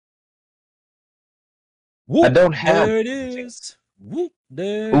Whoop, I don't have. there it is. Whoop,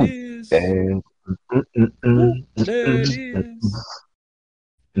 there it Ooh. is. Whoop, there it is.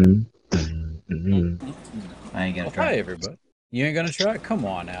 I ain't gonna Well, try. hi, everybody. You ain't gonna try? Come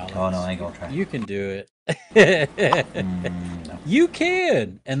on, Oh no, Alex. I ain't gonna try. You can do it. No. You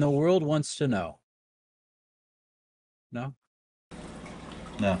can, and the world wants to know. No?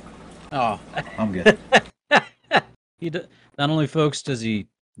 No, Oh. I'm good. Not only, folks, does he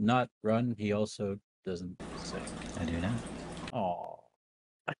not run, he also doesn't sing. I do not. Oh.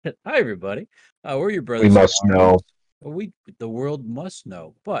 Hi, everybody. We're your We brothers in must know. arms. The world must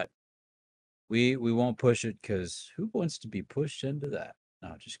know, but we won't push it because who wants to be pushed into that?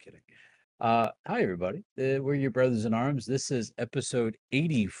 No, just kidding. Hi, everybody. We're your brothers in arms. This is episode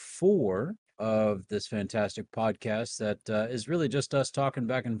 84 of this fantastic podcast that is really just us talking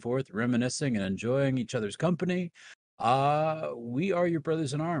back and forth, reminiscing, and enjoying each other's company. We are your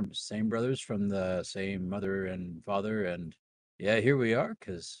brothers in arms, same brothers from the same mother and father, and yeah, here we are.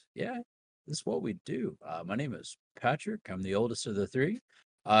 Cause yeah, this is what we do. My name is Patrick. I'm the oldest of the three.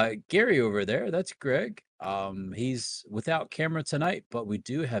 Gary over there, that's Greg. He's without camera tonight, but we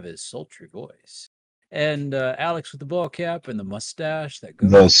do have his sultry voice. And Alex with the ball cap and the mustache that The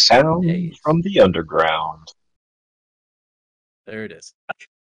goes for sound days. from the underground. There it is.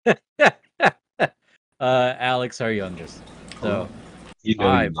 Alex, our youngest. So, You know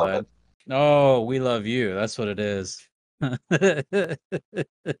hi, you love bud. it. Oh, we love you. That's what it is.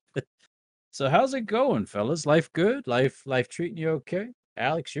 So, how's it going, fellas? Life good? Life treating you okay?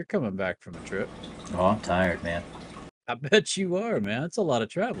 Alex, you're coming back from a trip. Oh, I'm tired, man. I bet you are, man. It's a lot of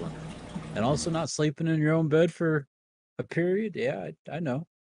traveling. And also not sleeping in your own bed for a period. Yeah, I know.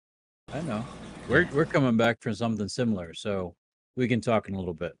 I know. We're coming back from something similar, so we can talk in a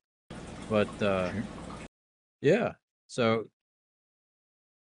little bit. But yeah. So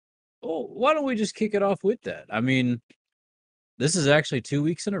why don't we just kick it off with that? I mean, this is actually 2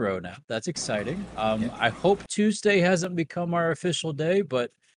 weeks in a row now. That's exciting. Yep. I hope Tuesday hasn't become our official day,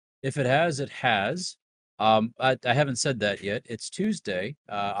 but if it has, it has. I haven't said that yet. It's Tuesday,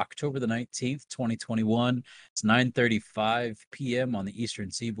 October the 19th, 2021. It's 9:35 p.m. on the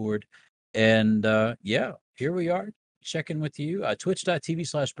Eastern Seaboard. And yeah, here we are checking with you.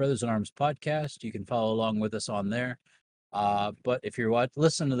 Twitch.tv/Brothers in Arms podcast. You can follow along with us on there. But if you're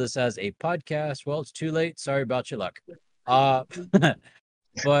listening to this as a podcast, well, it's too late. Sorry about your luck. Uh,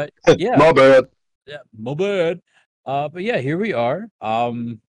 but yeah, My bad. yeah, my bad. But yeah, here we are.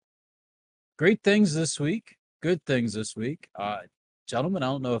 Great things this week. Good things this week. Gentlemen, I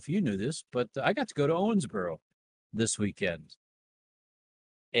don't know if you knew this, but I got to go to Owensboro this weekend.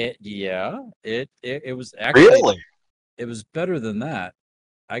 It was actually Really? it was better than that.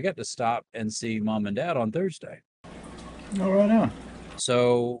 I got to stop and see mom and dad on Thursday. All right on.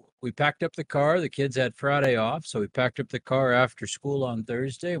 So we packed up the car. The kids had Friday off, so we packed up the car after school on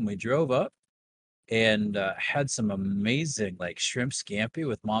Thursday, and we drove up and had some amazing like shrimp scampi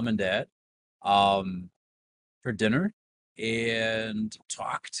with mom and dad um, for dinner, and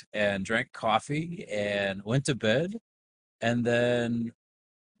talked and drank coffee and went to bed, and then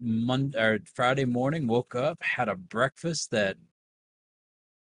Monday or Friday morning woke up, had a breakfast that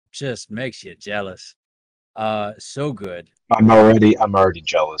just makes you jealous. So good. I'm already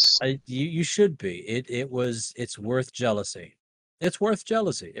jealous. You should be. It's worth jealousy. It's worth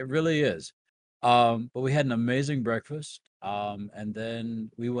jealousy. It really is. But we had an amazing breakfast. And then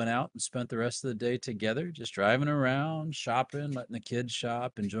we went out and spent the rest of the day together, just driving around, shopping, letting the kids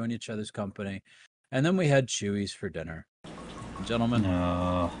shop, enjoying each other's company. And then we had Chewy's for dinner. Gentlemen,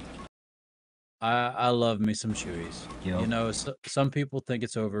 No. I love me some Chewy's. You Yup. know, some people think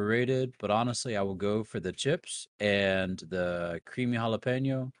it's overrated, but honestly, I will go for the chips and the creamy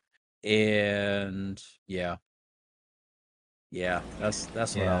jalapeno. And yeah, that's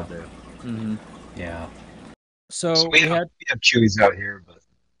what I'll Yeah. do. hmm Yeah. So So we we have had we have Chewy's out here, but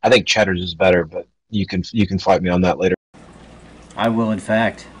I think Cheddar's is better. But you can fight me on that later. I will, in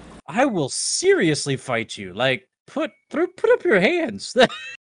fact. I will seriously fight you. Like put up your hands.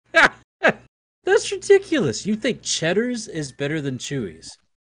 That's ridiculous. You think Cheddar's is better than Chewy's?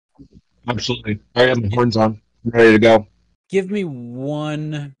 Absolutely. All right, I have my Gi- horns on. I'm ready to go. Give me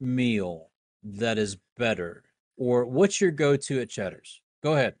one meal that is better. Or what's your go-to at Cheddar's?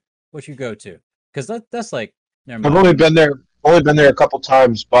 Go ahead. What's your go-to? Because that's like never I've mind. only been there a couple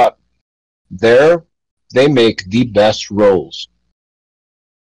times, but there they make the best rolls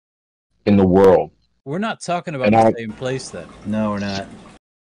in the world. We're not talking about And the I same place then. No, we're not.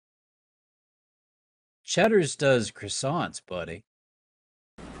 Cheddar's does croissants, buddy.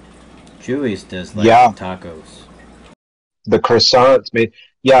 Chewy's does like yeah, tacos. the croissants made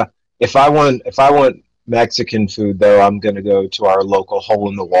yeah. If I want Mexican food, though, I'm gonna go to our local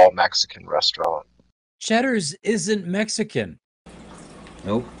hole-in-the-wall Mexican restaurant. Cheddar's isn't Mexican.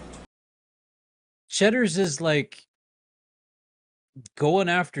 Nope. Cheddar's is like going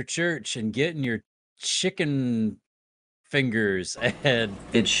after church and getting your chicken fingers and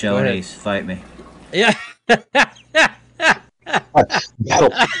It's Go ahead. Shoney's. Fight me. yeah.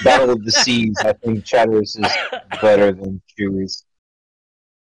 Battle of the Seas. I think Cheddar's is better than Chewy's.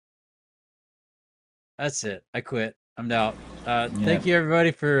 That's it. I quit. I'm out. Thank you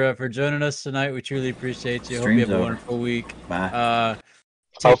everybody for joining us tonight. We truly appreciate you. Hope you Stream's have a over. wonderful week. Bye.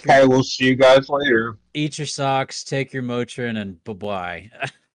 Okay, we'll see you guys later. Eat your socks, take your Motrin, and bye-bye.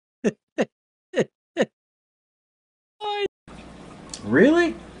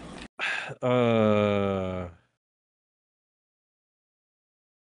 Really? I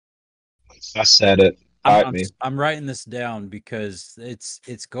said it. Fight me. I'm writing this down because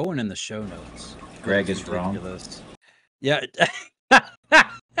it's going in the show notes. Greg It's is wrong. ridiculous. Yeah.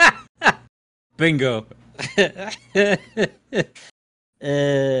 Bingo.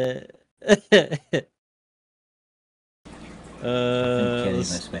 Kenny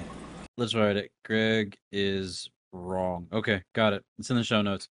let's, missed me. let's write it. Greg is wrong. Okay, got it. It's in the show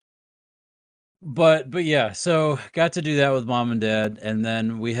notes. But yeah, so got to do that with mom and dad, and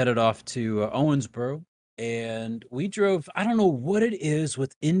then we headed off to Owensboro, and we drove. I don't know what it is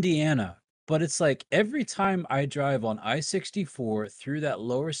with Indiana, but it's like every time I drive on I-64 through that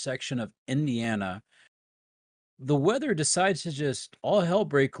lower section of Indiana, the weather decides to just all hell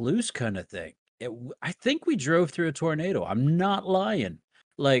break loose kind of thing. I think we drove through a tornado. I'm not lying.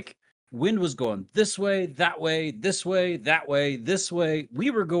 Like wind was going this way, that way, this way, that way, this way. We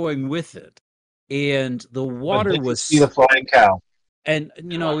were going with it. And the water Did you was see the flying cow. and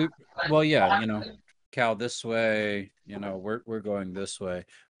cow this way, we're going this way.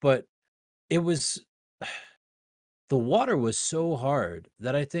 But it was the water was so hard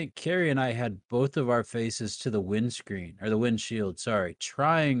that I think Carrie and I had both of our faces to the windscreen or the windshield, sorry,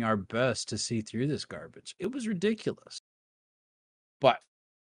 trying our best to see through this garbage. It was ridiculous. But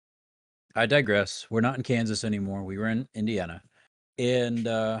I digress. We're not in Kansas anymore. We were in Indiana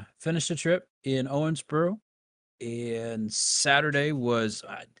and finished the trip in Owensboro. And Saturday was,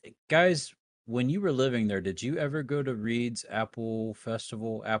 guys, when you were living there, did you ever go to Reed's Apple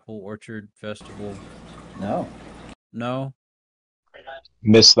Festival, Apple Orchard Festival? No. No?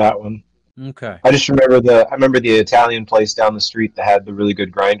 Missed that one. Okay. I just remember the Italian place down the street that had the really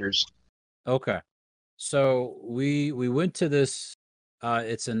good grinders. Okay. So we went to this,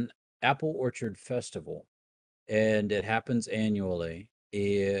 it's an Apple Orchard Festival, and it happens annually.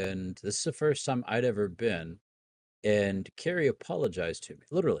 And this is the first time I'd ever been. And Carrie apologized to me.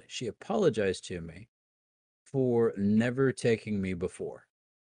 Literally, she apologized to me for never taking me before.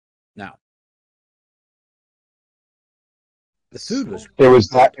 Now, the food was It was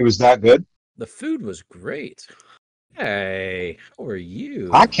that good. the food was great. Hey, how are you?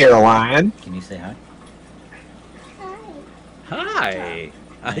 Hi, Caroline. Can you say hi? Hi.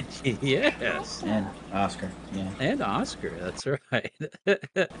 Yes. And Oscar. Yeah. And Oscar. That's right.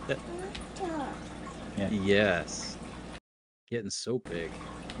 Yeah. Yes. Getting so big.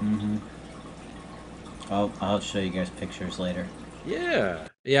 Mm-hmm. I'll show you guys pictures later. Yeah.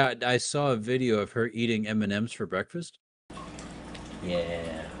 Yeah, I saw a video of her eating M&Ms for breakfast.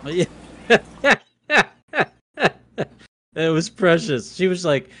 Yeah. Yeah. It was precious. She was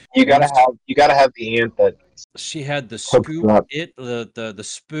like, You gotta have the aunt that she had the hooks scoop, you up. the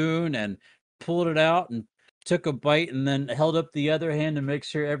spoon, and pulled it out and took a bite, and then held up the other hand to make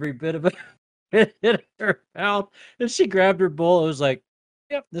sure every bit of it hit her mouth. And she grabbed her bowl. It was like,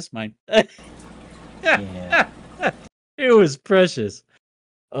 "Yep, this is mine." Yeah. It was precious.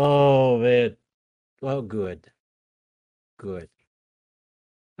 Oh man. Well, good. Good.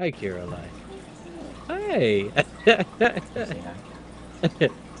 Hi, Caroline. Hi. Say hi.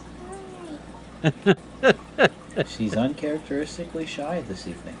 She's uncharacteristically shy this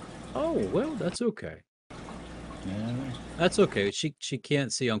evening. Oh well, that's okay. Yeah. That's okay. She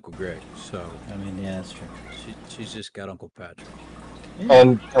can't see Uncle Greg, so I mean, yeah, that's true. she's just got Uncle Patrick.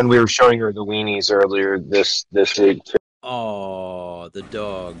 Yeah. And we were showing her the weenies earlier this week too. Oh, the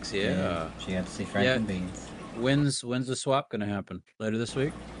dogs, yeah. She got to see Frank Yeah. and Beans. When's the swap gonna happen? Later this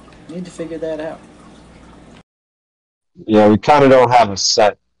week? Need to figure that out. Yeah, we kind of don't have a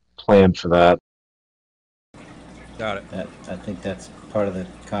set plan for that. Got it. I think that's part of the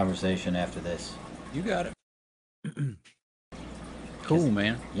conversation after this. You got it. Cool,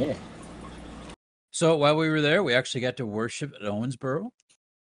 man. Yeah. So while we were there, we actually got to worship at Owensboro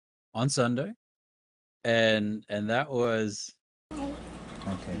on Sunday, and that was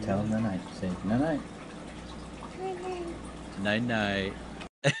Okay, tell him the night. Say the night. Night night.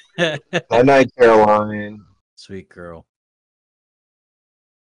 Night night, Caroline. Sweet girl.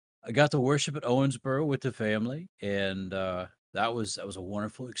 I got to worship at Owensboro with the family, and that was a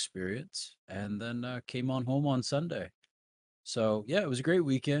wonderful experience. And then came on home on Sunday. So yeah, it was a great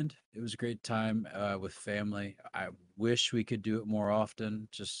weekend. It was a great time with family. I wish we could do it more often.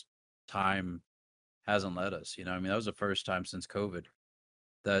 Just time hasn't let us. I mean, that was the first time since COVID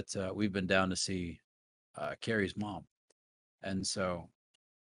that we've been down to see Carrie's mom, and so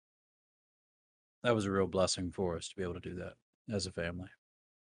that was a real blessing for us to be able to do that as a family.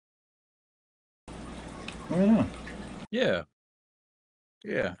 Right on. Yeah.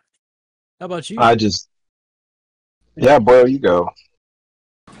 How about you? Yeah, boy, you go.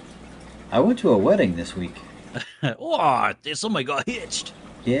 I went to a wedding this week. Oh, somebody got hitched.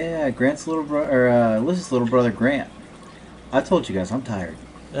 Yeah, Grant's little brother, or Liz's little brother, Grant. I told you guys, I'm tired.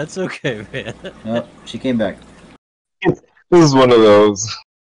 That's okay, man. Nope, she came back. This is one of those.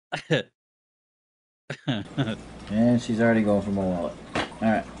 And she's already going for my wallet.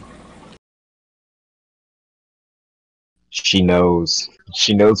 Alright. She knows.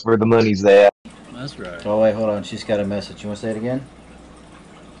 She knows where the money's at. That's right. Oh, wait, hold on. She's got a message. You want to say it again?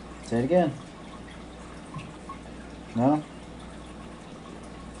 Say it again. No?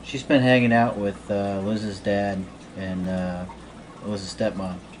 She's been hanging out with Liz's dad and Liz's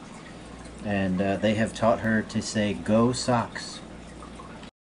stepmom. And they have taught her to say, "Go Sox."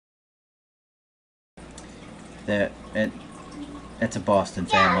 It's a Boston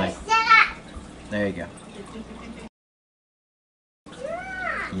family. There you go.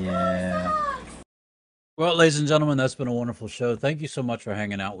 Yeah. Well, ladies and gentlemen, that's been a wonderful show. Thank you so much for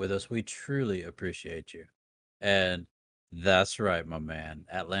hanging out with us. We truly appreciate you. And that's right, my man.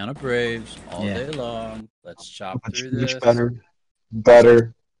 Atlanta Braves all day long. Let's chop through this.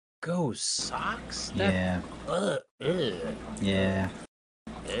 Better. Go Sox? Yeah. Ugh. Yeah.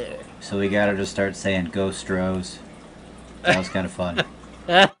 So we got her to start saying "Go Stros." That was kind of fun.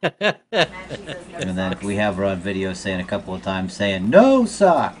 And then we have her on video saying a couple of times saying "No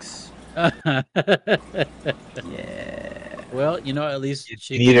Socks." Yeah. Well, at least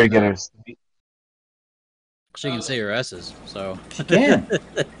she You need her to get her. She can say her S's, so She can.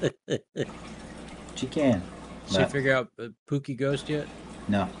 She can. Did she figure out Pookie Ghost yet?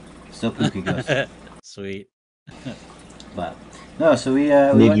 No, still Pookie Ghost. Sweet. But no, so we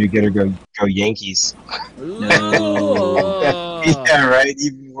Need you to get her go Yankees. No. Yeah, right.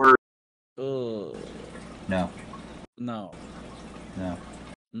 Even worse. Oh. No. No. No.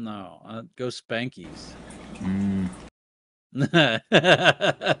 No. Go Spankies. Mm.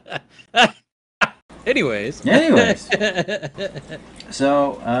 Anyways.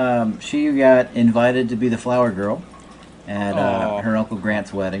 So she got invited to be the flower girl at her Uncle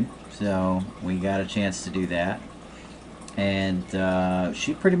Grant's wedding. So we got a chance to do that. And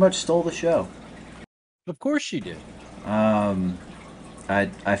she pretty much stole the show. Of course she did.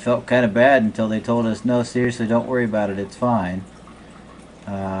 I felt kind of bad until they told us, no, seriously, don't worry about it, it's fine.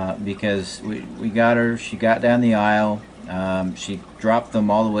 Because we got her, she got down the aisle, she dropped them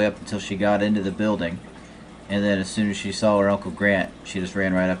all the way up until she got into the building, and then as soon as she saw her Uncle Grant, she just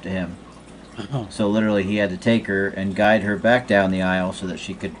ran right up to him. So literally he had to take her and guide her back down the aisle so that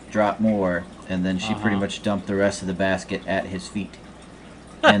she could drop more, and then she pretty much dumped the rest of the basket at his feet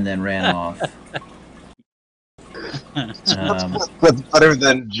and then ran off. That's better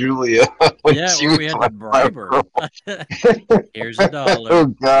than Julia. Yeah, we had to bribe her. Here's $1. Oh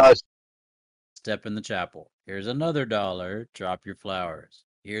gosh. Step in the chapel. Here's another $1. Drop your flowers.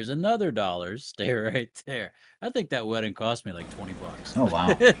 Here's another $1. Stay right there. I think that wedding cost me like $20. Oh wow.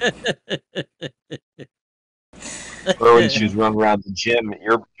 Or when she was running around the gym at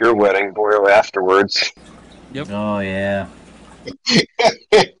your wedding, boy, afterwards. Yep. Oh yeah.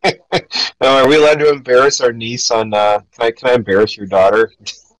 Now, are we allowed to embarrass our niece on? Can I embarrass your daughter?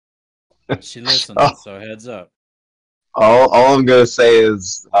 She listens, so heads up. All I'm gonna say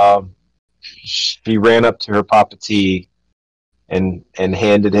is, she ran up to her Papa T, and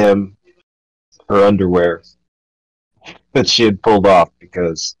handed him her underwear that she had pulled off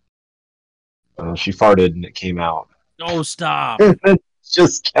because she farted and it came out. Oh, stop!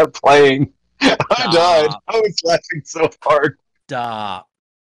 Just kept playing. I died. I was laughing so hard. Stop.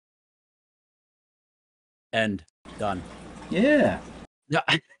 End. Done. Yeah. Yeah.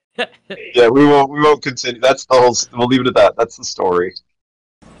 Yeah, we won't continue. That's the whole. We'll leave it at that. That's the story.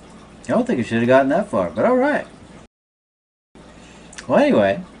 I don't think it should have gotten that far, but all right. Well,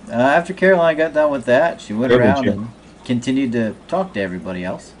 anyway, after Caroline got done with that, she went around and continued to talk to everybody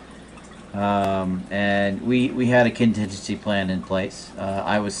else. And we had a contingency plan in place.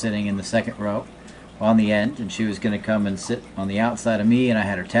 I was sitting in the second row on the end, and she was going to come and sit on the outside of me, and I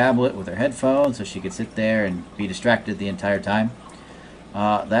had her tablet with her headphones so she could sit there and be distracted the entire time.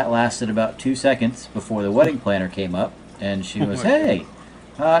 That lasted about 2 seconds before the wedding planner came up, and she was, "Hey,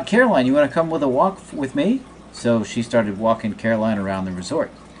 Caroline, you want to come with a walk with me?" So she started walking Caroline around the resort.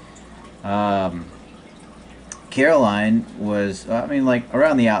 Caroline was, like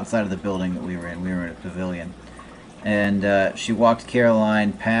around the outside of the building that we were in. We were in a pavilion. And she walked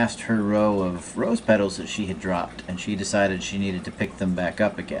Caroline past her row of rose petals that she had dropped, and she decided she needed to pick them back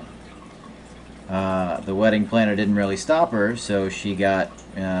up again. The wedding planner didn't really stop her, so she got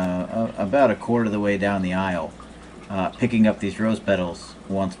about a quarter of the way down the aisle, picking up these rose petals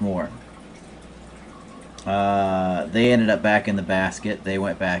once more. They ended up back in the basket. They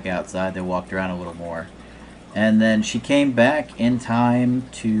went back outside. They walked around a little more. And then she came back in time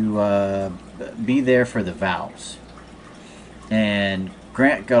to be there for the vows. And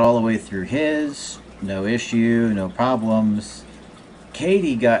Grant got all the way through his, no issue, no problems.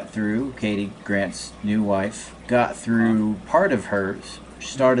 Katie got through, Katie, Grant's new wife, got through part of hers. She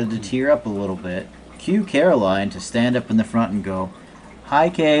started to tear up a little bit. Cue Caroline to stand up in the front and go, "Hi,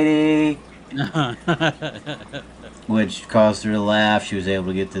 Katie," which caused her to laugh. She was able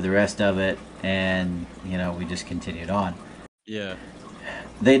to get through the rest of it, and, we just continued on. Yeah.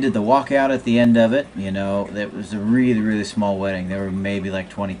 They did the walkout at the end of it. It was a really, really small wedding. There were maybe like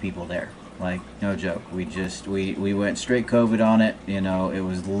 20 people there. Like, no joke. We went straight COVID on it. It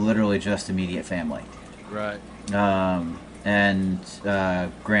was literally just immediate family. Right. And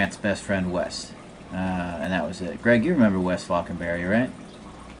Grant's best friend, Wes. And that was it. Greg, you remember Wes Falkenberry, right?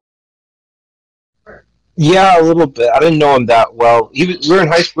 Yeah, a little bit. I didn't know him that well. We were in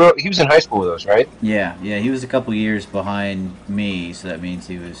high school. He was in high school with us, right? Yeah. He was a couple years behind me, so that means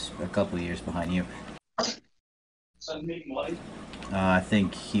he was a couple years behind you. I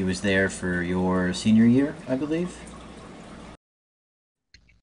think he was there for your senior year, I believe.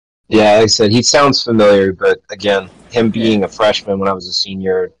 Yeah, like I said, he sounds familiar, but again, him being a freshman when I was a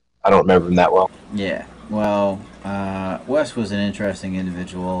senior, I don't remember him that well. Yeah. Well, Wes was an interesting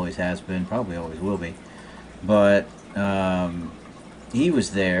individual, always has been, probably always will be. But he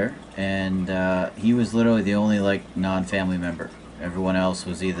was there, and he was literally the only non-family member. Everyone else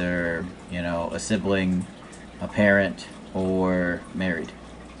was either a sibling, a parent, or married.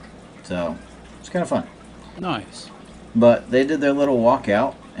 So it's kind of fun. Nice. But they did their little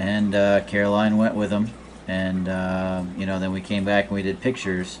walkout, and Caroline went with them, and then we came back and we did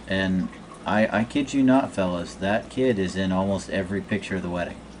pictures. And I kid you not, fellas, that kid is in almost every picture of the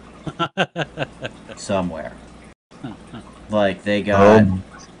wedding. Somewhere. Like they got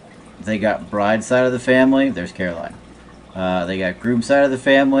bride side of the family, there's Caroline. They got groom side of the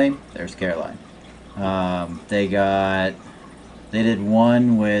family, there's Caroline. They did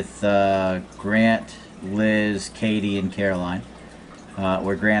one with Grant, Liz, Katie, and Caroline,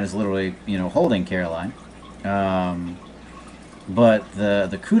 where Grant is literally holding Caroline. But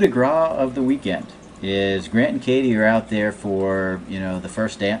the coup de grace of the weekend is Grant and Katie are out there for the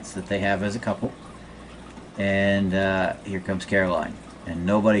first dance that they have as a couple, and here comes Caroline, and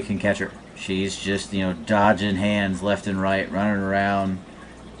nobody can catch her. She's just dodging hands left and right, running around,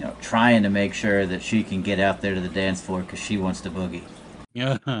 trying to make sure that she can get out there to the dance floor because she wants to boogie.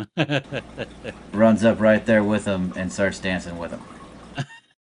 Runs up right there with them and starts dancing with them.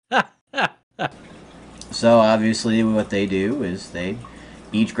 So obviously what they do is they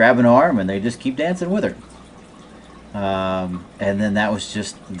each grab an arm and they just keep dancing with her. And then that was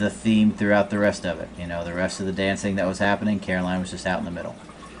just the theme throughout the rest of it. The rest of the dancing that was happening, Caroline was just out in the middle.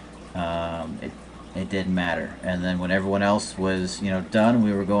 It didn't matter. And then when everyone else was done,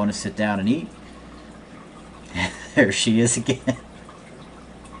 we were going to sit down and eat. There she is again.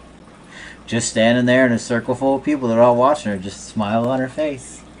 Just standing there in a circle full of people that are all watching her, just a smile on her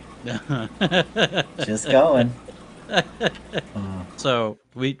face. Just going. So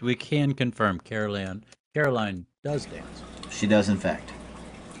we can confirm Caroline does dance. She does, in fact.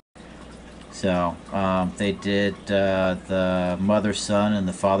 So they did the mother-son and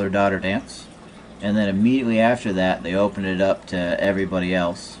the father-daughter dance. And then immediately after that, they opened it up to everybody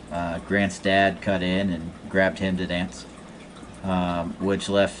else. Grant's dad cut in and grabbed him to dance, which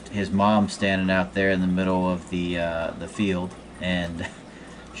left his mom standing out there in the middle of the field. And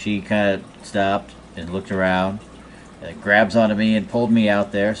she kind of stopped and looked around, grabs onto me and pulled me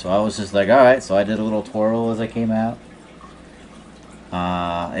out there. So I was just like, all right. So I did a little twirl as I came out.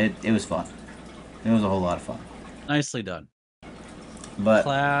 It was fun. It was a whole lot of fun. Nicely done. But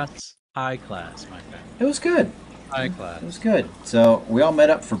high class, my friend. it was good. High class. It was good. So we all met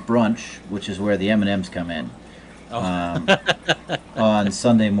up for brunch, which is where the M&Ms come in, Oh. on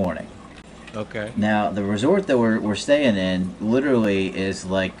Sunday morning. Okay. Now, the resort that we're staying in literally is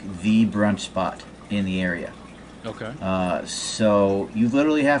like the brunch spot in the area. Okay. So you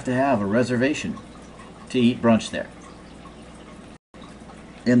literally have to have a reservation to eat brunch there.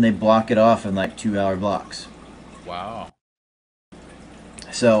 And they block it off in like 2 hour blocks. Wow.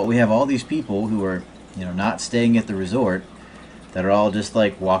 So we have all these people who are, not staying at the resort that are all just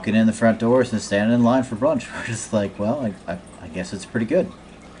like walking in the front doors and standing in line for brunch. We're just like, well, I guess it's pretty good.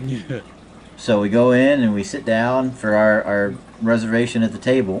 Yeah. So we go in and we sit down for our reservation at the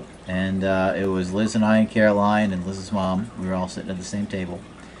table. And it was Liz and I and Caroline and Liz's mom. We were all sitting at the same table.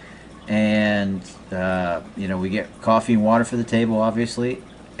 And, we get coffee and water for the table, obviously.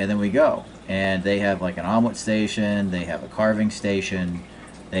 And then we go. And they have like an omelet station. They have a carving station.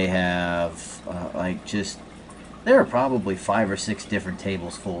 They have there are probably 5 or 6 different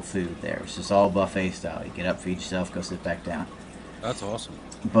tables full of food there. It's just all buffet style. You get up, feed yourself, go sit back down. That's awesome.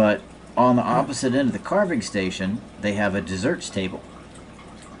 But on the opposite end of the carving station, they have a desserts table.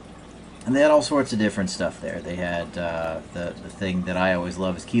 And they had all sorts of different stuff there. They had the thing that I always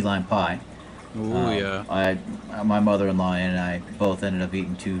love is key lime pie. Oh yeah. My mother-in-law and I both ended up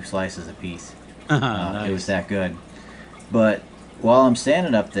eating 2 slices apiece. Nice. It was that good. But while I'm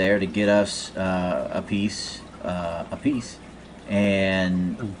standing up there to get us a piece,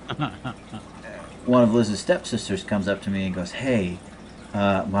 and one of Liz's stepsisters comes up to me and goes, "Hey,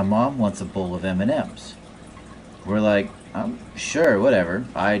 my mom wants a bowl of M&Ms." We're like, sure, whatever.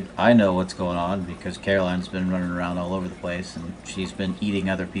 I know what's going on because Caroline's been running around all over the place and she's been eating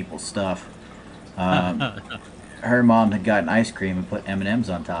other people's stuff. Her mom had gotten ice cream and put M&Ms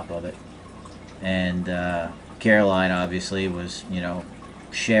on top of it, and Caroline obviously was,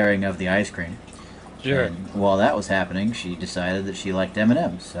 sharing of the ice cream. Sure. And while that was happening, she decided that she liked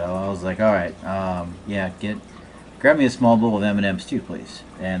M&Ms. So I was like, all right, yeah, grab me a small bowl of M&Ms too, please.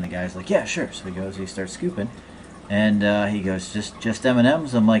 And the guy's like, yeah, sure. So he starts scooping. And he goes, just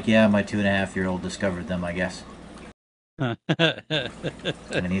M&Ms? I'm like, yeah, my 2.5-year-old discovered them, I guess. And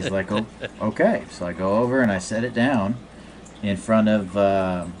he's like, oh, okay. So I go over and I set it down in front of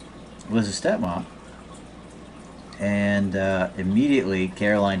Liz's stepmom. And immediately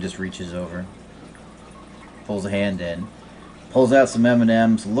Caroline just reaches over, pulls a hand in, pulls out some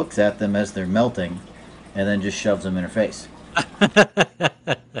M&Ms, looks at them as they're melting, and then just shoves them in her face.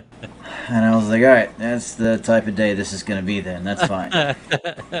 And I was like, all right, that's the type of day this is going to be then. That's fine.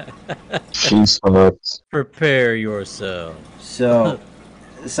 She's hooked. Prepare yourself. So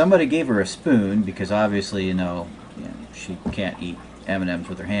somebody gave her a spoon because obviously, she can't eat M&Ms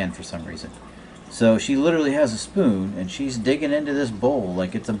with her hand for some reason. So she literally has a spoon and she's digging into this bowl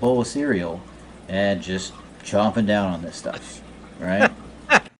like it's a bowl of cereal and just chomping down on this stuff, right?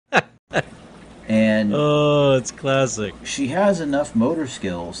 And oh, it's classic. She has enough motor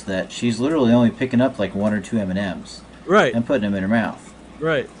skills that she's literally only picking up like 1 or 2 M&Ms, right, and putting them in her mouth.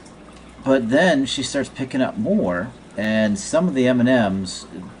 Right. But then she starts picking up more, and some of the M&Ms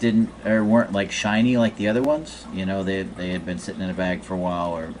weren't like shiny like the other ones. They had been sitting in a bag for a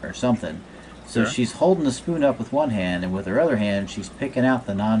while or something. So Sure. She's holding the spoon up with one hand, and with her other hand, she's picking out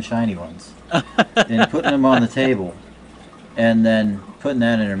the non-shiny ones and putting them on the table, and then putting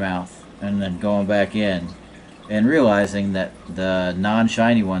that in her mouth. And then going back in and realizing that the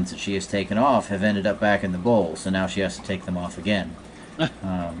non-shiny ones that she has taken off have ended up back in the bowl, so now she has to take them off again.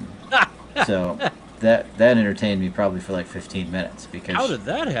 So that entertained me probably for like 15 minutes because How did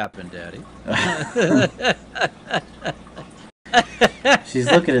that happen, Daddy? she's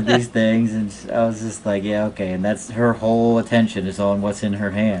looking at these things and I was just like, yeah, okay, and that's her whole attention is on what's in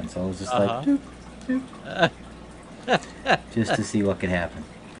her hand. So I was just like, doop, doop, just to see what could happen.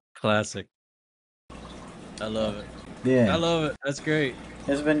 Classic. I love it. Yeah. I love it. That's great.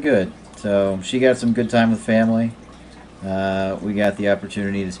 It's been good. So she got some good time with family. We got the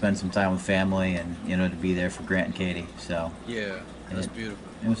opportunity to spend some time with family and, to be there for Grant and Katie. So Yeah, that's beautiful.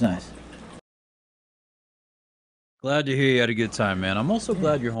 it was nice. Glad to hear you had a good time, man. I'm also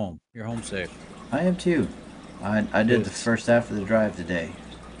glad you're home. You're home safe. I am too. I did Good. the first half of the drive today.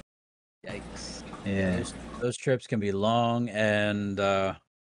 Yikes. Yeah. Those trips can be long and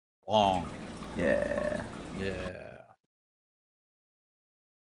long. Yeah. Yeah.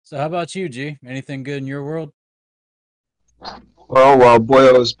 So how about you, G? Anything good in your world? Well, while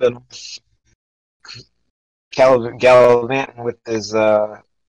Boyo's been gallivanting with his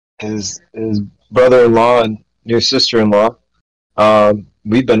brother-in-law and new sister-in-law,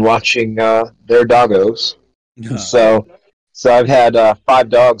 we've been watching their doggos. So I've had 5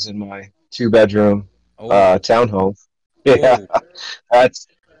 dogs in my 2-bedroom townhome. Yeah, that's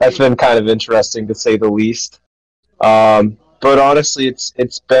been kind of interesting to say the least. But honestly,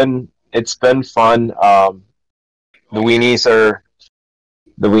 it's been it's been fun. The weenies are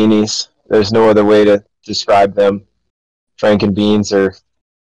the weenies. There's no other way to describe them. Frank and Beans are.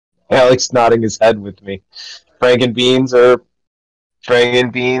 Alex nodding his head with me. Frank and Beans are Frank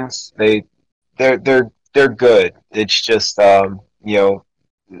and Beans. They're good. It's just they're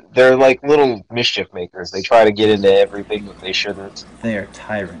like little mischief makers. They try to get into everything that they shouldn't. They are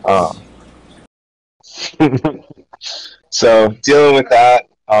tyrants. So dealing with that,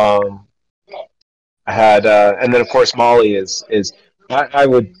 I had, and then of course Molly is. I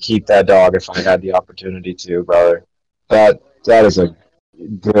would keep that dog if I had the opportunity to, brother. That is a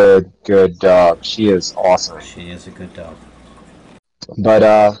good dog. She is awesome. She is a good dog. But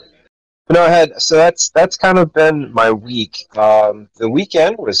no, I had so that's kind of been my week. The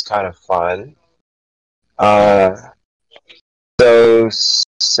weekend was kind of fun. So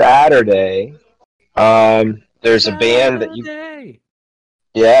Saturday, there's a band that you.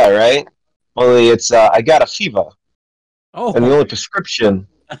 Yeah, right. Only it's I got a fever, Oh, and the only prescription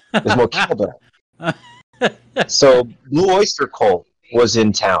is more cowbell. So Blue Oyster Cult was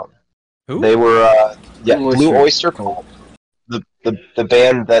in town. who? They were Blue Oyster Oyster Cult, the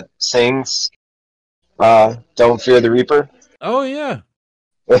band that sings "Don't Fear the Reaper." Oh yeah.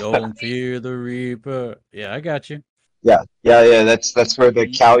 Don't fear the Reaper. Yeah, I got you. Yeah. That's where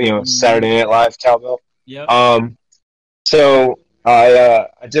the Saturday Night Live cowbell. Yeah. So I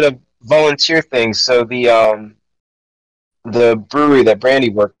did a volunteer thing. So the brewery that Brandy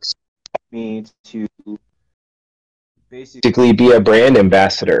works me to basically be a brand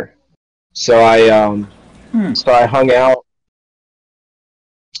ambassador. So I hung out.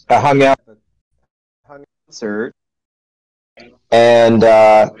 I hung out at the concert and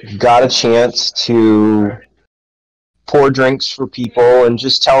got a chance to pour drinks for people and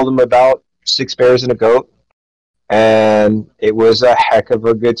just tell them about Six Bears and a Goat. And it was a heck of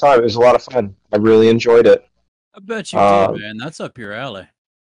a good time. It was a lot of fun. I really enjoyed it. I bet you did, man. That's up your alley.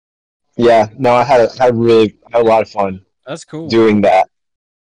 Yeah, no, I had a lot of fun That's cool. doing that.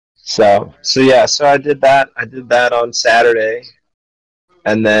 So I did that. I did that on Saturday,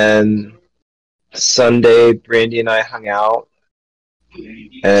 and then Sunday, Brandy and I hung out,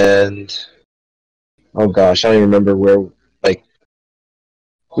 and oh gosh, I don't even remember where. Like,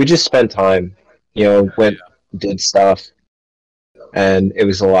 we just spent time, did stuff, and it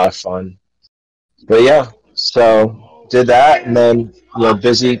was a lot of fun. But yeah, so did that, and then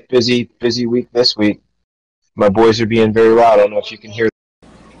busy week this week. My boys are being very loud. I don't know if you can hear.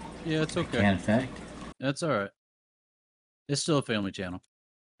 Yeah, it's okay. In fact, That's all right. It's still a family channel.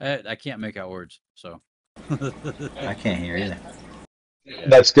 I can't make out words, so. I can't hear either.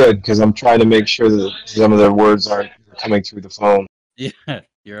 That's good because I'm trying to make sure that some of their words aren't coming through the phone. Yeah,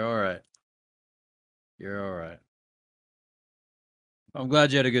 you're all right. You're all right. I'm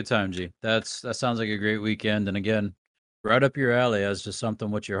glad you had a good time, G. That sounds like a great weekend, and again, right up your alley as to something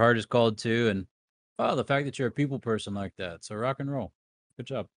what your heart is called to, and the fact that you're a people person like that. So rock and roll. Good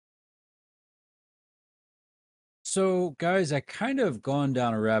job. So, guys, I kind of gone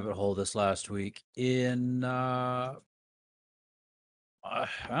down a rabbit hole this last week in I'm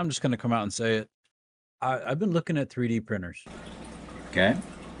just going to come out and say it. I've been looking at 3D printers. Okay.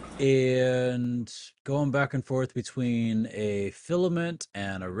 And going back and forth between a filament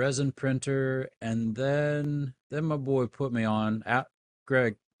and a resin printer. And then my boy put me on at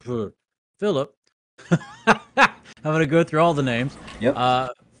Philip. I'm going to go through all the names. Yep.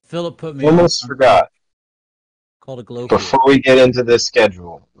 Philip put me Almost on forgot. Called a glow. Before we get into this,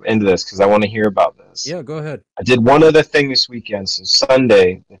 because I want to hear about this. Yeah, go ahead. I did one other thing this weekend. So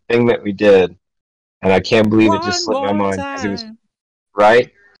Sunday, the thing that we did, and I can't believe it just slipped my mind because it was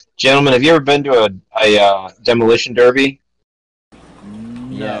right. Gentlemen, have you ever been to a demolition derby?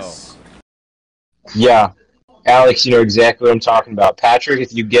 Yes. Yeah, Alex, you know exactly what I'm talking about. Patrick,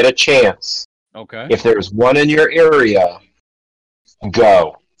 if you get a chance, Okay. if there's one in your area,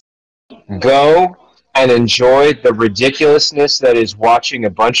 go and enjoy the ridiculousness that is watching a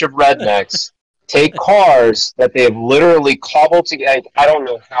bunch of rednecks take cars that they have literally cobbled together. I don't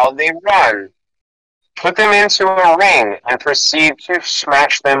know how they run. Put them into a ring and proceed to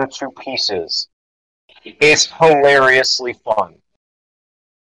smash them to pieces. It's hilariously fun.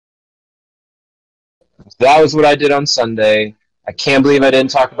 That was what I did on Sunday. I can't believe I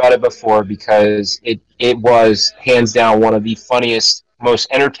didn't talk about it before because it was hands down one of the funniest, most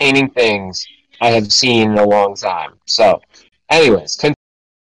entertaining things I have seen in a long time. So, anyways.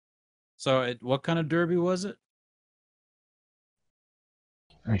 So, what kind of derby was it?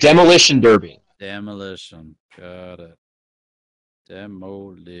 Demolition derby. Demolition. Got it.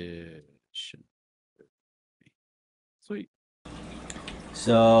 Demolition. Sweet.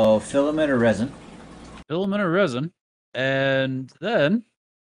 So filament or resin? Filament or resin. And then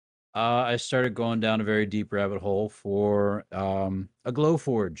I started going down a very deep rabbit hole for a glow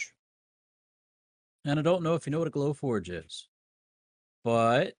forge. And I don't know if you know what a glow forge is,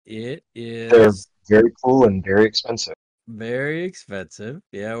 but it They're is very cool and very expensive. very expensive.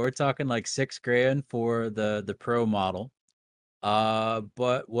 Yeah, we're talking like $6,000 for the pro model.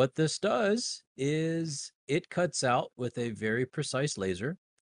 But what this does is it cuts out with a very precise laser.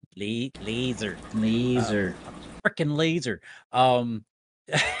 Laser. Laser. Freaking laser. Um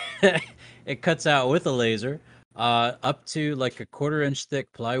it cuts out with a laser up to like a 1/4 inch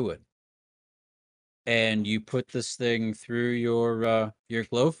thick plywood. And you put this thing through your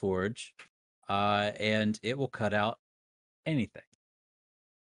glow forge, and it will cut out anything.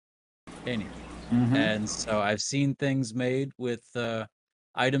 Anything. Mm-hmm. And so I've seen things made with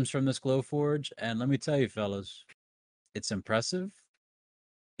items from this glow forge, and let me tell you, fellas, it's impressive.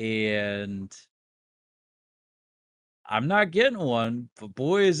 And I'm not getting one, but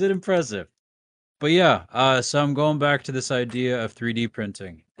boy, is it impressive. But yeah, so I'm going back to this idea of 3D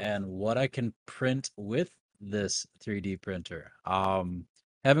printing and what I can print with this 3D printer.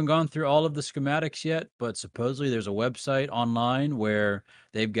 Haven't gone through all of the schematics yet, but supposedly there's a website online where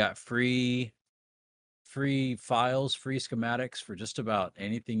they've got free files, free schematics for just about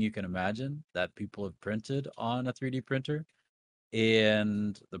anything you can imagine that people have printed on a 3D printer.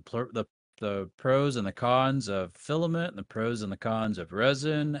 And the pros and the cons of filament and the pros and the cons of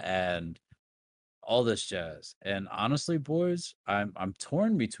resin and all this jazz. And honestly, boys, I'm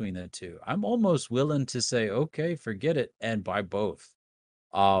torn between the two. I'm almost willing to say, okay, forget it and buy both.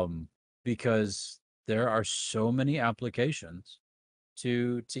 Because there are so many applications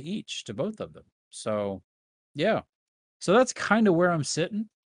to both of them. So yeah. So that's kind of where I'm sitting.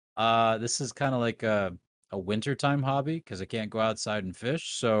 This is kind of like a wintertime hobby because I can't go outside and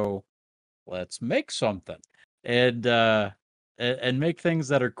fish. So let's make something and and make things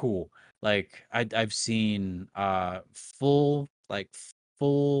that are cool. Like I've seen full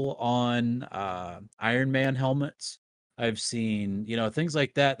on Iron Man helmets. I've seen, things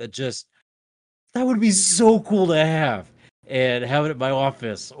like that that would be so cool to have and have it at my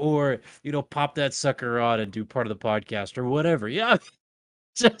office, or pop that sucker on and do part of the podcast or whatever. Yeah,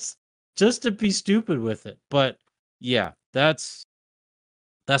 just just to be stupid with it. But yeah, that's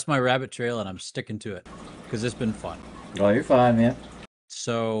my rabbit trail, and I'm sticking to it because it's been fun. Oh, you're fine, man.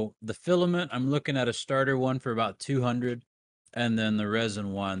 So the filament, I'm looking at a starter one for about 200, and then the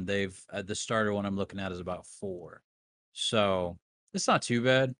resin one, the starter one I'm looking at is about 4. So it's not too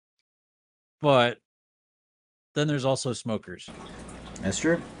bad. But then there's also smokers, That's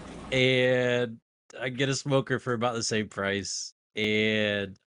true. and I get a smoker for about the same price,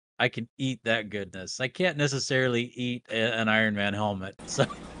 and I can eat that goodness. I can't necessarily eat an Iron Man helmet, so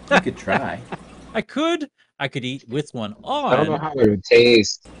You could try. I could eat with one I don't know on. how it would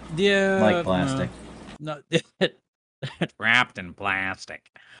taste. Yeah, Like plastic. no, wrapped in plastic,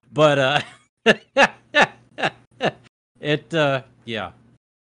 but yeah.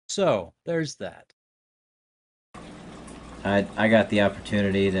 So there's that. I got the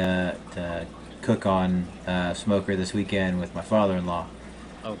opportunity to cook on smoker this weekend with my father-in-law.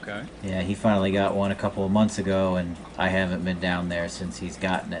 Okay. Yeah, he finally got one a couple of months ago, and I haven't been down there since he's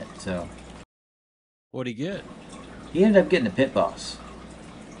gotten it. So What'd he get? he ended up getting a Pit Boss.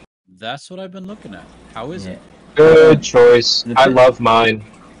 That's what I've been looking at. How is Yeah. it? Good choice. I love mine.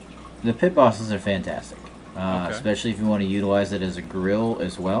 The Pit Bosses are fantastic, Okay. especially if you want to utilize it as a grill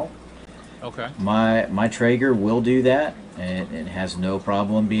as well. Okay. My Traeger will do that. It has no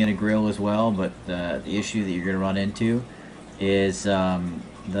problem being a grill as well, but the issue that you're going to run into is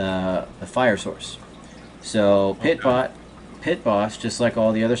the fire source. So Pit Boss, just like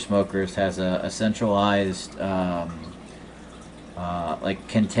all the other smokers, has a centralized like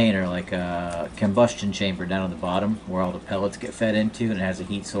container, like a combustion chamber down on the bottom where all the pellets get fed into, and it has a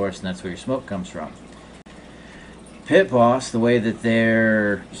heat source, and that's where your smoke comes from. Pit Boss, the way that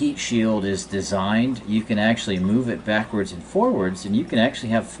their heat shield is designed, you can actually move it backwards and forwards, and you can actually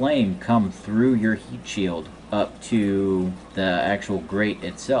have flame come through your heat shield up to the actual grate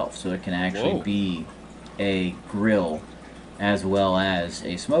itself, so it can actually Whoa. be a grill as well as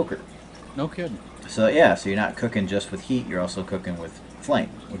a smoker. No kidding. So yeah, so you're not cooking just with heat, you're also cooking with flame,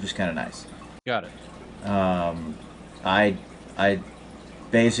 which is kind of nice. Got it. I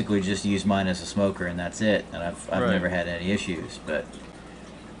basically just use mine as a smoker, and that's it. And I've Right. never had any issues. But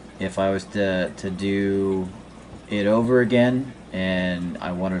if I was to do it over again, and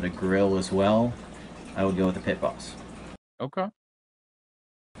I wanted a grill as well, I would go with the Pit Boss. Okay.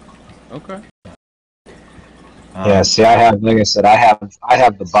 Okay. Yeah, see, I have, like I said, I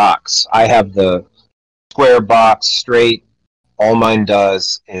have the box. I have the square box, straight. All mine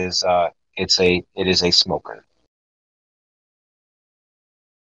does is it is a smoker.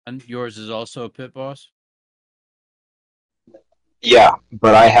 And yours is also a pit boss? Yeah,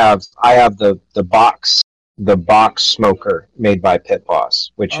 but I have the box smoker made by Pit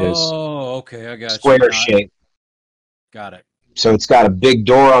Boss, which is Oh, okay, I got you. square Now, shape. got it. So it's got a big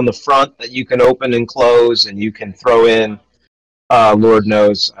door on the front that you can open and close, and you can throw in, Lord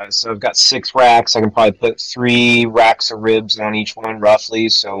knows. So I've got 6 racks. I can probably put 3 racks of ribs on each one, roughly.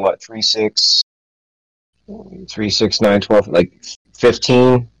 So what? 3, 6, 3, 6, 9, 12, like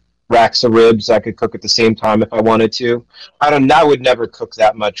 15 racks of ribs I could cook at the same time if I wanted to. I would never cook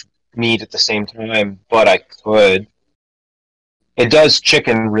that much meat at the same time, but I could. It does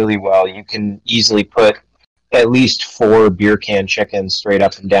chicken really well. You can easily put at least 4 beer can chickens straight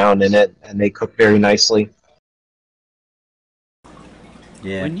up and down in it, and they cook very nicely.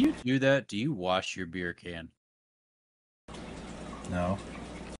 Yeah. When you do that, do you wash your beer can? No.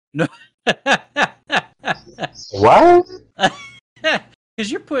 No. What? Because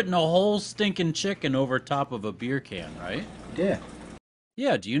you're putting a whole stinking chicken over top of a beer can, right? Yeah.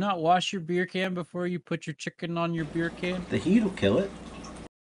 Yeah, do you not wash your beer can before you put your chicken on your beer can? The heat will kill it.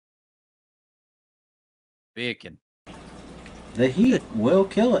 Bacon. The heat will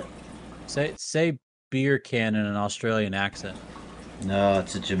kill it. Say beer can in an Australian accent. No,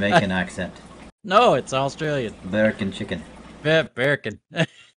 it's a Jamaican accent. No, it's Australian. American chicken. Bacon.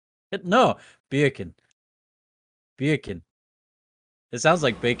 No, bacon. Bacon. It sounds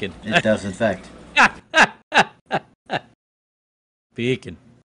like bacon. It does, in fact. Bacon.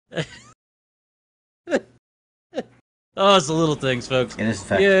 Oh, it's the little things, folks. It is, in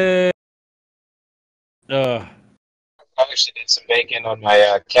fact. Yeah. I actually did some bacon on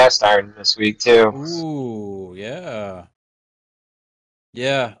my cast iron this week too. Ooh, yeah.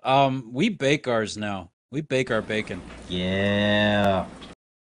 Yeah. We bake ours now. We bake our bacon. Yeah.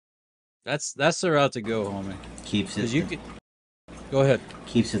 That's the route to go, homie. Keeps it. Because you could. Go ahead.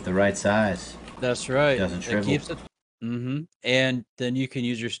 Keeps it the right size. That's right. Doesn't It shrivel. keeps it. Mm-hmm. And then you can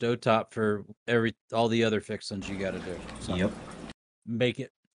use your stovetop for all the other fixings you got to do. So Yep. make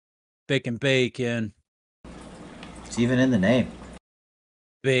it bacon. It's even in the name.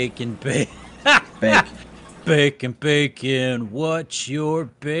 Bacon. Bake. Bacon. What's your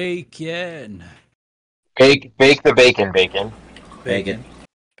bacon? Bake the bacon. Bake it.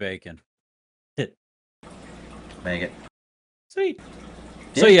 Bacon. Make it. Sweet.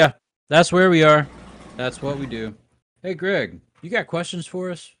 Yeah. So yeah, that's where we are. That's what we do. Hey Greg, you got questions for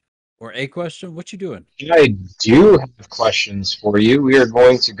us? Or a question? What you doing? I do have questions for you. We are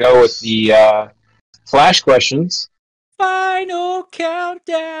going to go with the flash questions. Final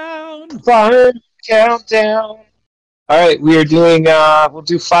countdown. Final countdown. All right, we are doing. We'll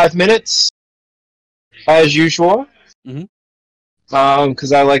do 5 minutes as usual. Mhm.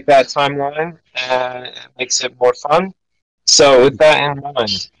 Because I like that timeline. It makes it more fun. So with that in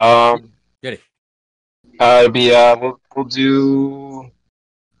mind, Get it. it'll be we'll do.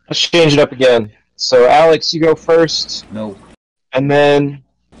 Let's change it up again. So Alex, you go first, No. and then,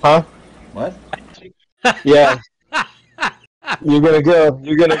 huh? What? Yeah, you're gonna go.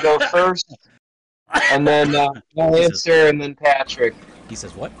 You're gonna go first, and then I'll answer, and then Patrick. He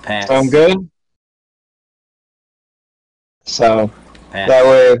says what? Pass. Sound good? So Pass. that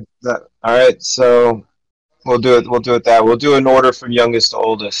way, all right. So we'll do it. We'll do it that. We'll do an order from youngest to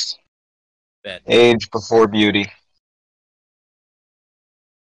oldest. Bet. Age before beauty.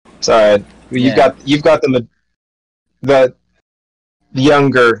 It's all right. You've Yeah. got the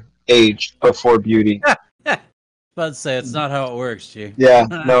younger age before beauty. About to say it's not how it works, G. Yeah,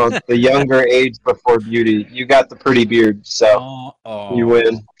 no, the younger age before beauty. You got the pretty beard, so you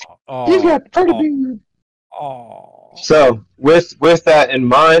win. You got the pretty beard. Oh. So with that in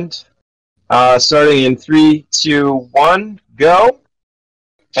mind, starting in 3, 2, 1, go.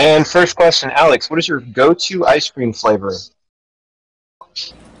 And first question, Alex, what is your go-to ice cream flavor?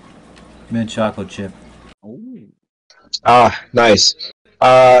 Mint chocolate chip. Ah, nice.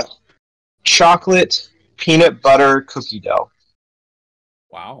 Chocolate peanut butter cookie dough.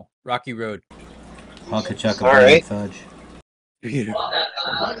 Wow. Rocky Road. Honka chunka All bunny right. fudge.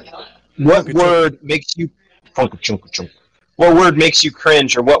 What word makes you Funka chunka chunk? What word makes you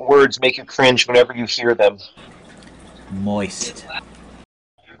cringe, or what words make you cringe whenever you hear them? Moist.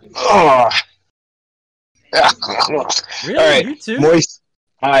 Oh. Really? All right, You too? moist.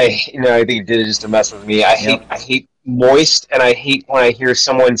 I think he did it just to mess with me. I hate moist, and I hate when I hear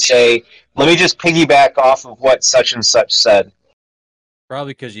someone say, "Let me just piggyback off of what such and such said."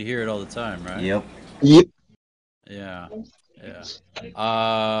 Probably because you hear it all the time, right? Yep. Yep. Yeah.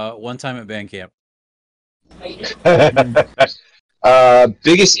 One time at band camp.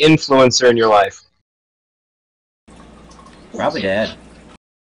 Biggest influencer in your life? Probably Dad.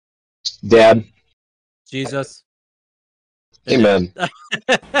 Dad. Jesus. Amen.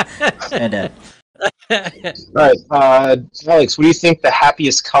 And Dad. All right, Alex, what do you think the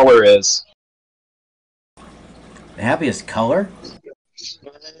happiest color is? The happiest color?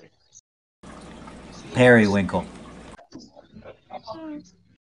 Periwinkle.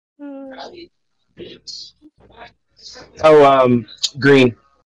 Oh, green.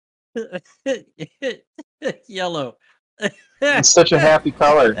 Yellow. It's such a happy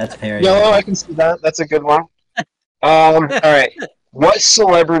color. That's periwinkle. Yellow, I can see that. That's a good one. All right. What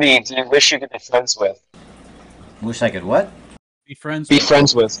celebrity do you wish you could be friends with? Wish I could what? Be friends. Be with-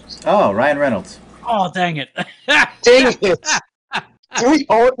 friends with. Oh, Ryan Reynolds. Oh, dang it. Dang it! Do we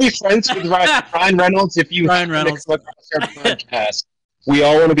all want to be friends with Ryan Reynolds? If you Ryan Reynolds. look at our podcast, we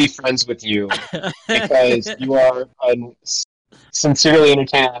all want to be friends with you because you are a sincerely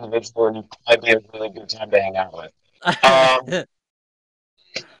entertaining individual, and you might be a really good time to hang out with.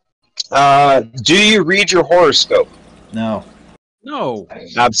 Do you read your horoscope? No. No.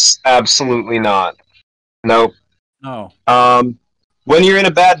 Absolutely not. Nope. No. When you're in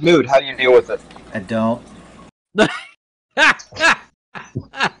a bad mood, how do you deal with it? I don't.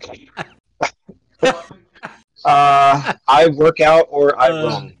 I work out or I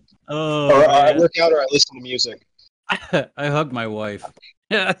run. Oh, Or I man. work out or I listen to music. I hug my wife.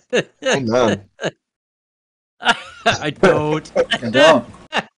 Amen. I don't. I don't.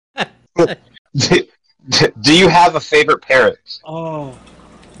 Do you have a favorite parent? Oh.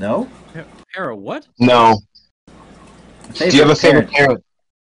 No? Para, what? No. Do you have a favorite parent?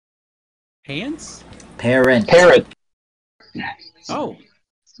 Pants? Parent. Parent. Oh.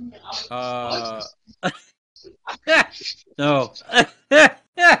 No. All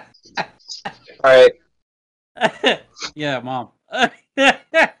right. Yeah, mom.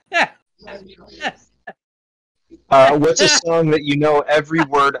 What's a song that you know every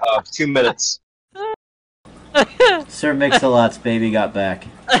word of? 2 minutes. Sir Mix-a-Lot's Baby Got Back.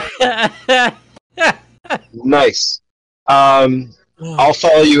 Nice. I'll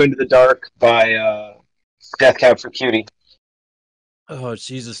Follow You Into the Dark by Death Cab for Cutie. Oh,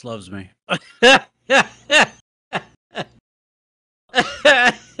 Jesus loves me.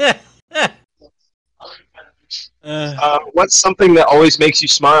 What's something that always makes you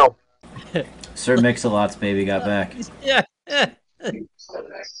smile? Sir Mix-a-Lot's Baby Got Back. Yeah.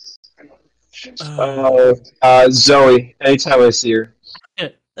 Zoe. Anytime I see her.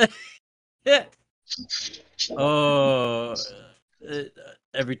 Oh,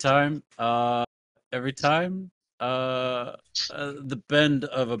 every time, the bend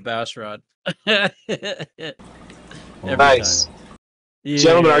of a bass rod. Every Nice. time.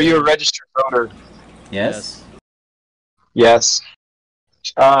 Gentlemen, are you a Yeah. registered voter? Yes? Yes.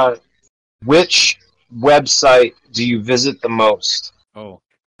 Which website do you visit the most? Oh,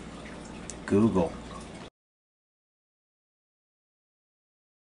 Google.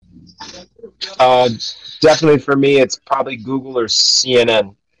 Definitely for me, it's probably Google or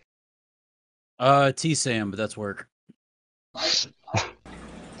CNN. T-Sam, but that's work. So's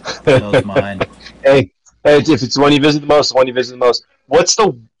mine. Hey, if it's the one you visit the most, the one you visit the most. What's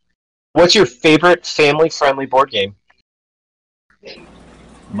your favorite family-friendly board game?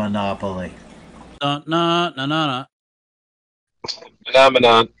 Monopoly. No.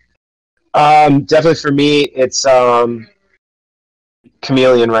 Phenomenon. Definitely for me, it's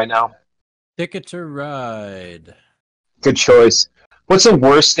Chameleon right now. Ticket to Ride. Good choice. What's the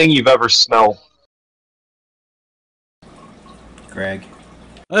worst thing you've ever smelled? Greg.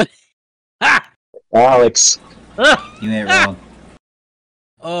 Ha! Alex. You ain't wrong.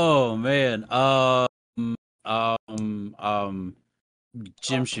 Oh man.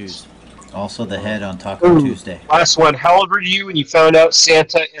 Gym shoes. Also the head on Taco Ooh. Tuesday. Last one. How old were you when you found out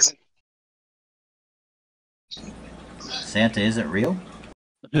Santa isn't? Santa isn't real?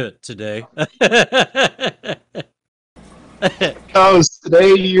 Today. I was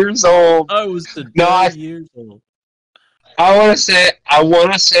today years old. I was today No, years old. I want to say I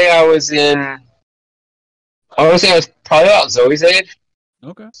was probably about Zoe's age.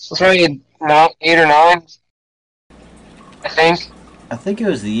 Okay. I was probably not 8 or 9. I think. I think it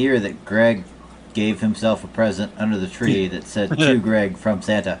was the year that Greg gave himself a present under the tree that said to Greg from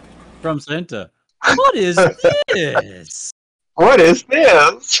Santa. From Santa. What is this? What is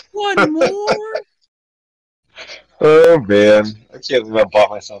this? One more? Oh man, I can't believe I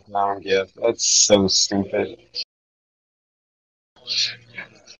bought myself an own gift. That's so stupid.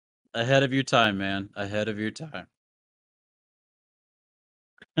 Ahead of your time, man. Ahead of your time.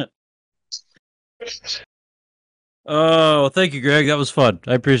 Oh, thank you, Greg. That was fun.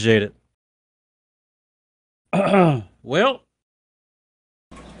 I appreciate it. Well,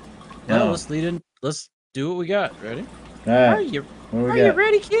 No. let's lead in. Let's do what we got. Ready? All right. Are you What do Are we you got?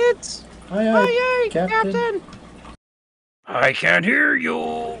 ready, kids? Aye, Aye, aye, Captain. I can't hear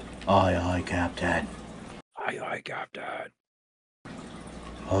you. Aye, Captain. Aye, Captain.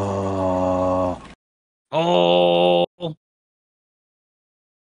 Oh. Oh,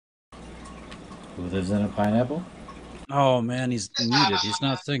 Who lives in a pineapple? oh man, he's muted. He's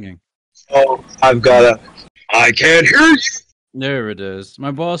not singing. Oh, I've got a. I can't hear you. There it is.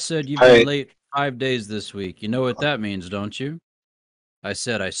 My boss said you've All been right. late 5 days this week. You know what that means, don't you? I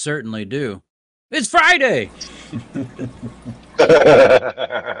said I certainly do. It's Friday.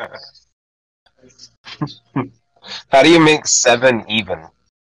 How do you make 7 even?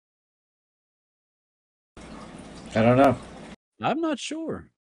 I don't know. I'm not sure.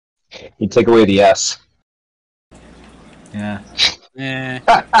 You take away the S. Yeah. Eh.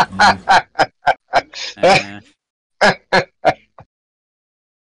 Mm. eh.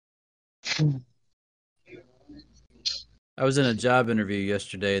 I was in a job interview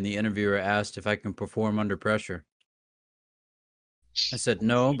yesterday, and the interviewer asked if I can perform under pressure. I said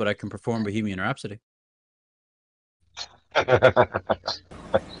no, but I can perform Bohemian Rhapsody.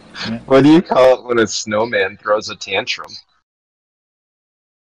 What do you call it when a snowman throws a tantrum?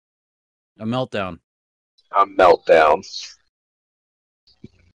 A meltdown. A meltdown.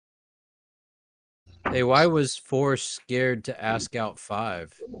 Hey, why was 4 scared to ask out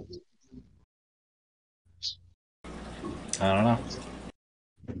 5? I don't know.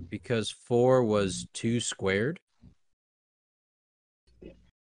 Because 4 was 2 squared?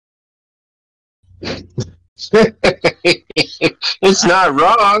 It's not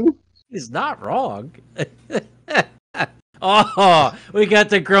wrong. He's not wrong. Oh, we got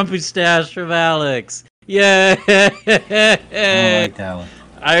the grumpy stash from Alex. Yeah. I don't like that one.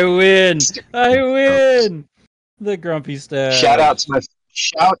 I win. I win. The grumpy stash. Shout out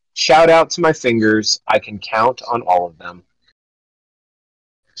to my fingers. I can count on all of them.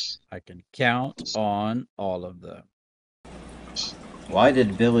 I can count on all of them. Why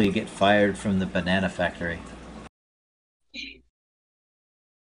did Billy get fired from the banana factory?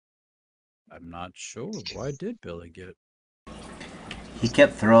 I'm not sure. Why did Billy get? He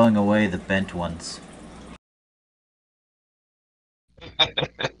kept throwing away the bent ones.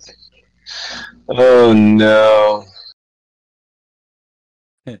 Oh no.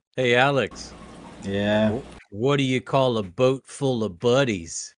 Hey, Alex. Yeah. What do you call a boat full of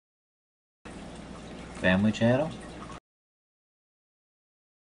buddies? Family Channel?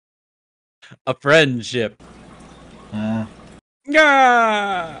 A friendship. Uh,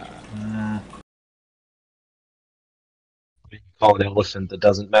 Yeah. uh, Call an elephant that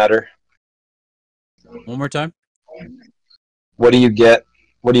doesn't matter. One more time. What do you get?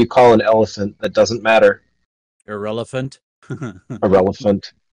 What do you call an elephant that doesn't matter? Irrelevant.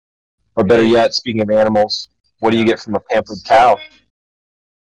 Irrelevant. Or better yet, speaking of animals, what do you get from a pampered cow?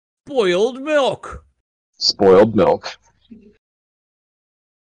 Boiled milk. Spoiled milk.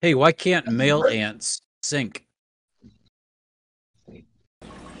 Hey, why can't male ants sink?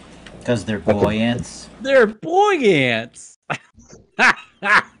 because they're boy ants. They're boy ants.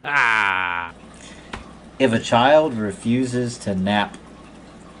 If a child refuses to nap,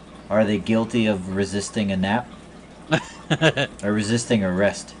 are they guilty of resisting a nap? Or resisting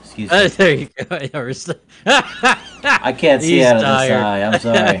arrest? Excuse me. There you go. I can't see He's out of this tired. eye. I'm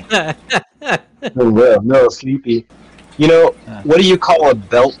sorry. No, sleepy. You know, what do you call a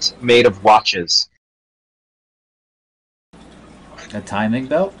belt made of watches? A timing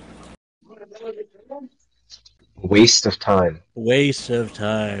belt? Waste of time. Waste of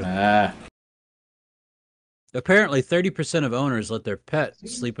time. Ah. Apparently, 30% of owners let their pet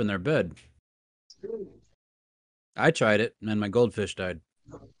sleep in their bed. I tried it, and my goldfish died.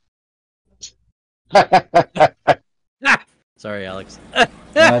 Sorry, Alex.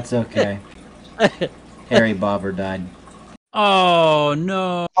 That's okay. Harry Bobber died. Oh,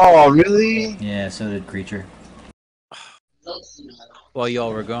 no. Oh, really? Yeah, so did Creature. While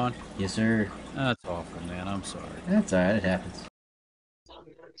y'all were gone? Yes, sir. That's awful, man. I'm sorry. That's alright, it happens.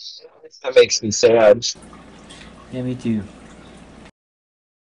 That makes me sad. Yeah, me too.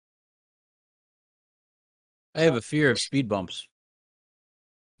 I have a fear of speed bumps.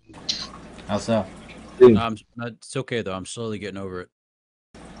 How so? It's okay, though. I'm slowly getting over it.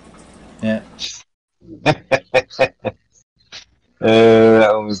 Yeah. That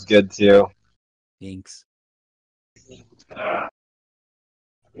one was good, too. Thanks.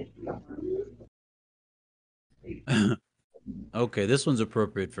 Okay, this one's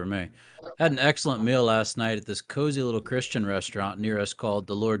appropriate for me. Had an excellent meal last night at this cozy little Christian restaurant near us called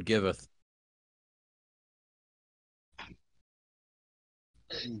The Lord Giveth.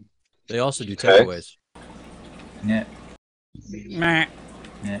 They also do Okay. takeaways. Yeah. Meh.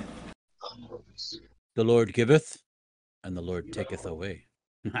 Yeah. The Lord giveth, and the Lord taketh away.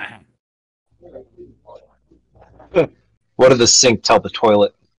 What did the sink tell the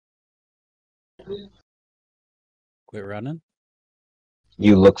toilet? Quit running.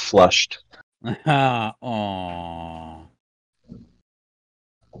 You look flushed. Aww.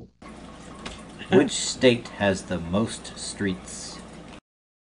 Which state has the most streets?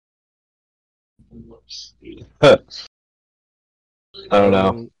 I don't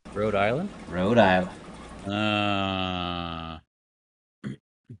know. Rhode Island? Rhode Island.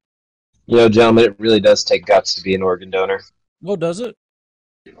 You know, gentlemen, it really does take guts to be an organ donor. Well, does it?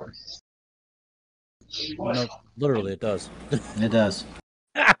 No, literally, it does. It does.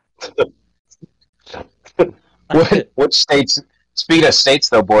 What states? Speaking of states,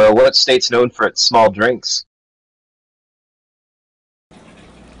 though, Boyle, what state's known for its small drinks?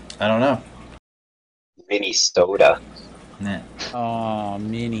 I don't know. Mini soda. Nah. Oh,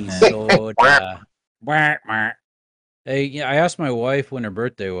 mini Yeah. soda. Wah, wah. Hey, yeah, I asked my wife when her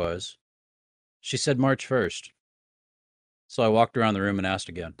birthday was. She said March 1st. So I walked around the room and asked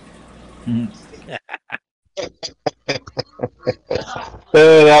again. Mhm.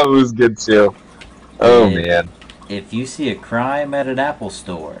 That was good too. Oh Yeah. man. If you see a crime at an Apple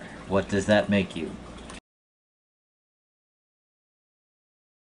store, what does that make you?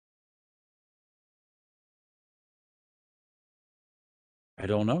 I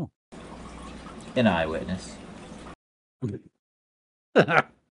don't know. An eyewitness. You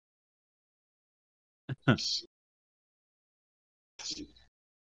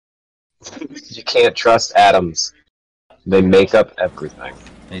can't trust atoms. They make up everything.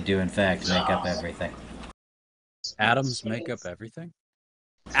 They do, in fact, make up everything. Atoms make up everything?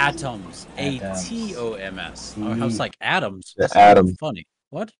 Atoms. Atoms. A-T-O-M-S. Oh, I was like, atoms? The That sounded atom. funny.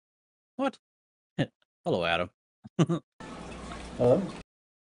 What? What? Hello, Adam. Hello?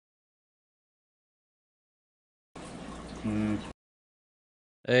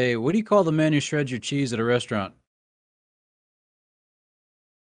 Hey, what do you call the man who shreds your cheese at a restaurant?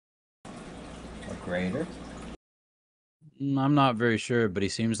 A grader? I'm not very sure, but he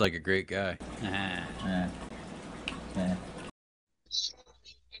seems like a great guy. Eh.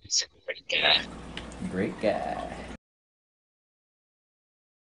 Great guy.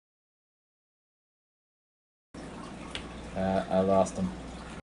 I lost him.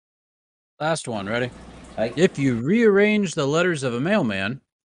 Last one, ready? Hi. If you rearrange the letters of a mailman,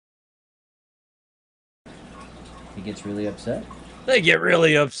 He gets really upset. they get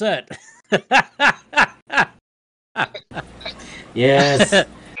really upset. Yes.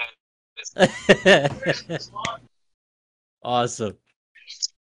 Awesome.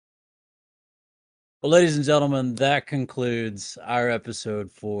 Well, ladies and gentlemen, that concludes our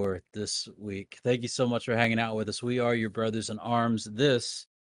episode for this week. Thank you so much for hanging out with us. We are your brothers in arms. This,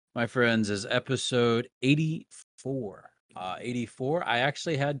 my friends, is episode 84. 84. I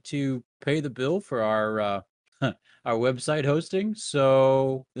actually had to pay the bill for our our website hosting,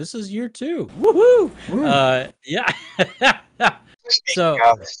 so this is year 2. Woohoo! Woo. Yeah. So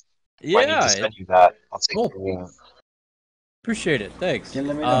I need yeah, to send you that. I'll take cool. care of it. Appreciate it. Thanks. Yeah,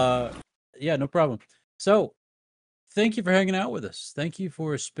 let me know. Yeah, no problem. So, thank you for hanging out with us. Thank you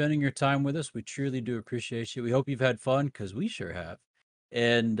for spending your time with us. We truly do appreciate you. We hope you've had fun because we sure have.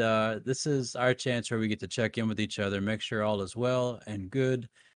 And this is our chance where we get to check in with each other, make sure all is well and good,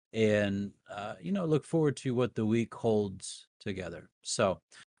 and look forward to what the week holds together. So,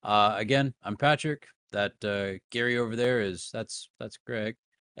 again, I'm Patrick. That Gary over there that's Greg.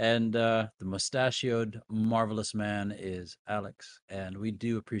 And the mustachioed, marvelous man is Alex. And we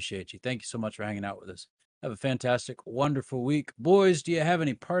do appreciate you. Thank you so much for hanging out with us. Have a fantastic, wonderful week. Boys, do you have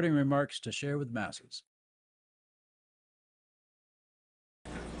any parting remarks to share with masses?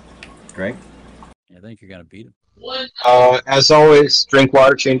 Greg? I think you're going to beat him. As always, drink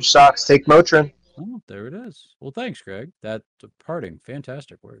water, change socks, take Motrin. Oh, there it is. Well, thanks, Greg. That parting,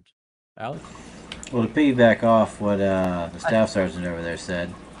 fantastic words. Alex? Well, to piggyback off what the staff sergeant over there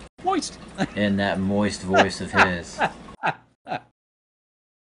said, Moist. in that moist voice of his.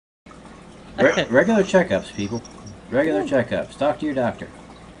 Regular checkups, people. Regular checkups. Talk to your doctor.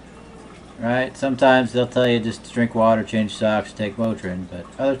 Right? Sometimes they'll tell you just to drink water, change socks, take Motrin, but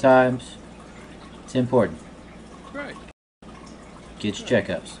other times it's important. Right. Get your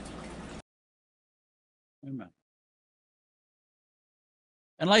checkups. Amen.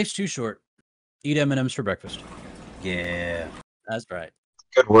 And life's too short. Eat M&Ms for breakfast. Yeah. That's right.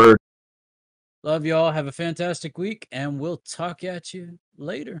 Good word. Love y'all. Have a fantastic week, and we'll talk at you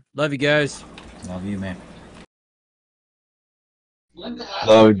later. Love you guys. Love you, man.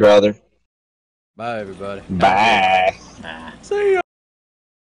 Love you, brother. Bye, everybody. Bye. Nah. See ya.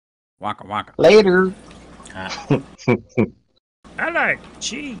 Waka waka. Later. Ah, I like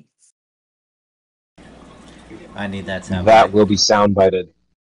cheese. I need that sound. That will be soundbited.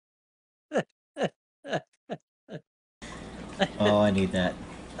 Oh, I need that.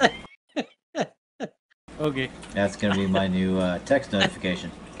 Okay. That's gonna be my new text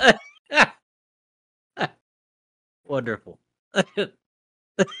notification. Wonderful.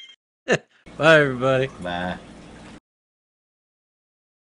 Bye, everybody. Bye.